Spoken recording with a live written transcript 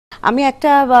আমি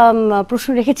একটা প্রশ্ন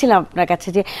রেখেছিলাম আপনার কাছে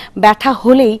যে ব্যথা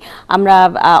হলেই আমরা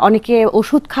অনেকে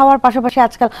ওষুধ খাওয়ার পাশাপাশি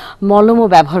আজকাল মলমও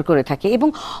ব্যবহার করে থাকি এবং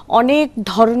অনেক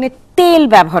ধরনের তেল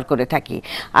ব্যবহার করে থাকি।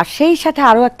 আর সেই সাথে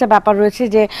আরও একটা ব্যাপার রয়েছে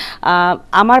যে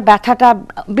আমার ব্যথাটা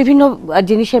বিভিন্ন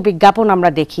জিনিসের বিজ্ঞাপন আমরা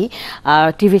দেখি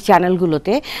টিভি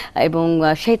চ্যানেলগুলোতে, এবং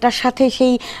সেটার সাথে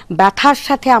সেই ব্যথার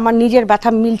সাথে আমার নিজের ব্যথা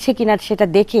মিলছে কিনা সেটা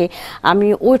দেখে আমি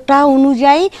ওটা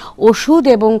অনুযায়ী ওষুধ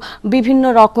এবং বিভিন্ন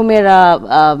রকমের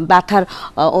ব্যথার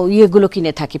ইয়েগুলো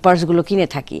কিনে থাকি, পার্সগুলো কিনে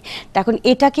থাকি। তখন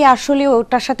এটা কি আসলে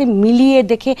ওটার সাথে মিলিয়ে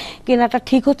দেখে কেনাটা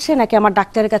ঠিক হচ্ছে নাকি আমার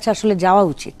ডাক্তারের কাছে আসলে যাওয়া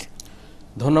উচিত?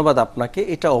 ধন্যবাদ আপনাকে।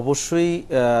 এটা অবশ্যই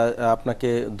আপনাকে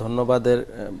ধন্যবাদের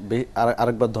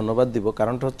আরেকবার ধন্যবাদ দিব।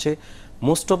 কারণটা হচ্ছে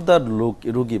মোস্ট অফ দ্য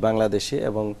রোগী বাংলাদেশে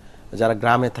এবং যারা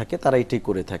গ্রামে থাকে তারা এটাই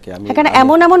করে থাকে। আমি এখানে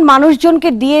এমন এমন মানুষজনকে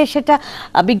দিয়ে সেটা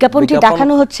বিজ্ঞাপনটি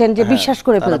দেখানো হচ্ছেন যে বিশ্বাস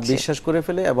করে ফেলছে, বিশ্বাস করে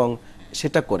ফেলে এবং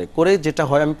সেটা করে যেটা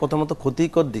হয়, আমি প্রথমত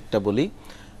ক্ষতিকর দিকটা বলি।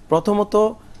 প্রথমত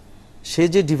সে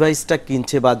যে ডিভাইসটা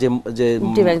কিনছে বা যে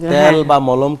তেল বা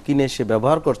মলম কিনে সে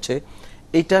ব্যবহার করছে,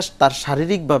 এটা তার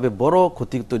শারীরিকভাবে বড়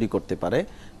ক্ষতি তৈরি করতে পারে।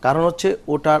 কারণ হচ্ছে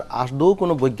ওটার আদৌ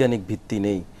কোনো বৈজ্ঞানিক ভিত্তি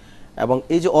নেই, এবং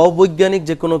এই যে অবৈজ্ঞানিক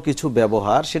যে কোনো কিছু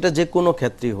ব্যবহার, সেটা যে কোনো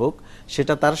ক্ষেত্রেই হোক,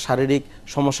 সেটা তার শারীরিক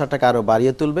সমস্যাটাকে আরও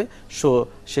বাড়িয়ে তুলবে।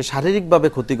 সে শারীরিকভাবে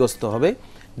ক্ষতিগ্রস্ত হবে।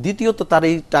 দ্বিতীয়ত তার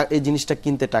এই জিনিসটা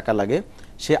কিনতে টাকা লাগে,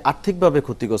 সে আর্থিকভাবে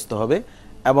ক্ষতিগ্রস্ত হবে।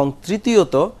 এবং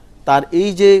তৃতীয়ত তার এই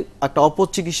যে একটা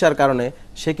অপচিকিৎসার কারণে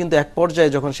সে কিন্তু এক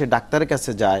পর্যায়ে যখন সে ডাক্তারের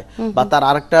কাছে যায় বা তার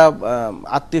আরেকটা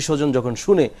আত্মীয় স্বজন যখন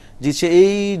শুনে যে সে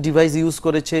এই ডিভাইস ইউজ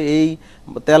করেছে, এই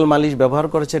তেল মালিশ ব্যবহার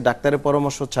করেছে ডাক্তারের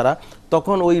পরামর্শ ছাড়া,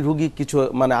 তখন ওই রোগী কিছু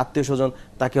আত্মীয় স্বজন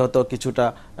তাকে হয়তো কিছুটা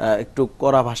একটু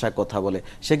কড়া ভাষায় কথা বলে,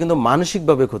 সে কিন্তু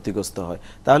মানসিকভাবে ক্ষতিগ্রস্ত হয়।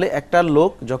 তাহলে একটা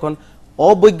লোক যখন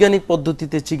অবৈজ্ঞানিক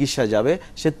পদ্ধতিতে চিকিৎসা যাবে,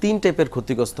 সে 3 টাইপের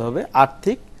ক্ষতিগ্রস্ত হবে: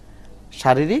 আর্থিক,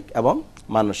 শারীরিক এবং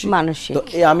মানসিক। তো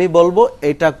আমি বলবো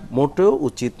এটা মোটেও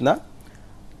উচিত না।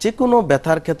 যে কোনো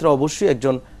ব্যথার ক্ষেত্রে অবশ্যই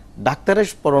একজন ডাক্তারের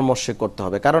পরামর্শে করতে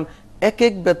হবে, কারণ এক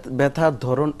এক ব্যথার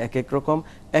ধরন এক এক রকম,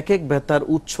 এক এক ব্যথার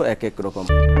উৎস এক এক রকম।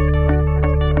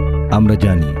 আমরা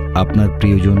জানি আপনার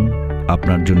প্রিয়জন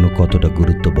আপনার জন্য কতটা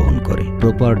গুরুত্ব বহন করে।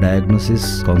 প্রপার ডায়াগনোসিস,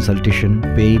 কনসালটেশন,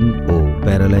 পেইন ও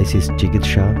প্যারালাইসিস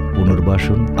চিকিৎসা,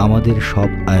 পুনর্বাসন, আমাদের সব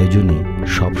আয়োজনই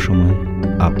সবসময়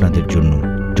আপনাদের জন্য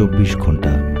 24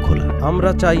 ঘন্টা খোলা।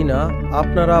 আমরা চাই না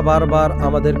আপনারা বারবার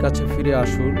আমাদের কাছে ফিরে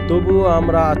আসুন, তবুও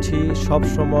আমরা আছি সব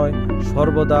সময়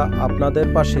সর্বদা আপনাদের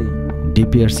পাশেই।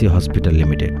 ডিপিআরসি হসপিটাল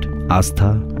লিমিটেড, আস্থা,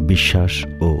 বিশ্বাস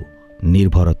ও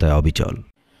নির্ভরতায় অবিচল।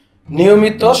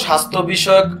 নিয়মিত স্বাস্থ্য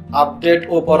বিষয়ক আপডেট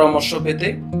ও পরামর্শ পেতে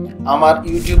আমার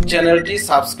ইউটিউব চ্যানেলটি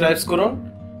সাবস্ক্রাইব করুন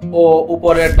ও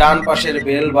উপরের ডান পাশের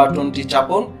বেল বাটনটি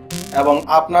চাপুন, এবং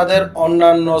আপনাদের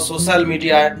অন্যান্য সোশ্যাল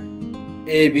মিডিয়ায়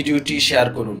এই ভিডিওটি শেয়ার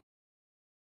করুন।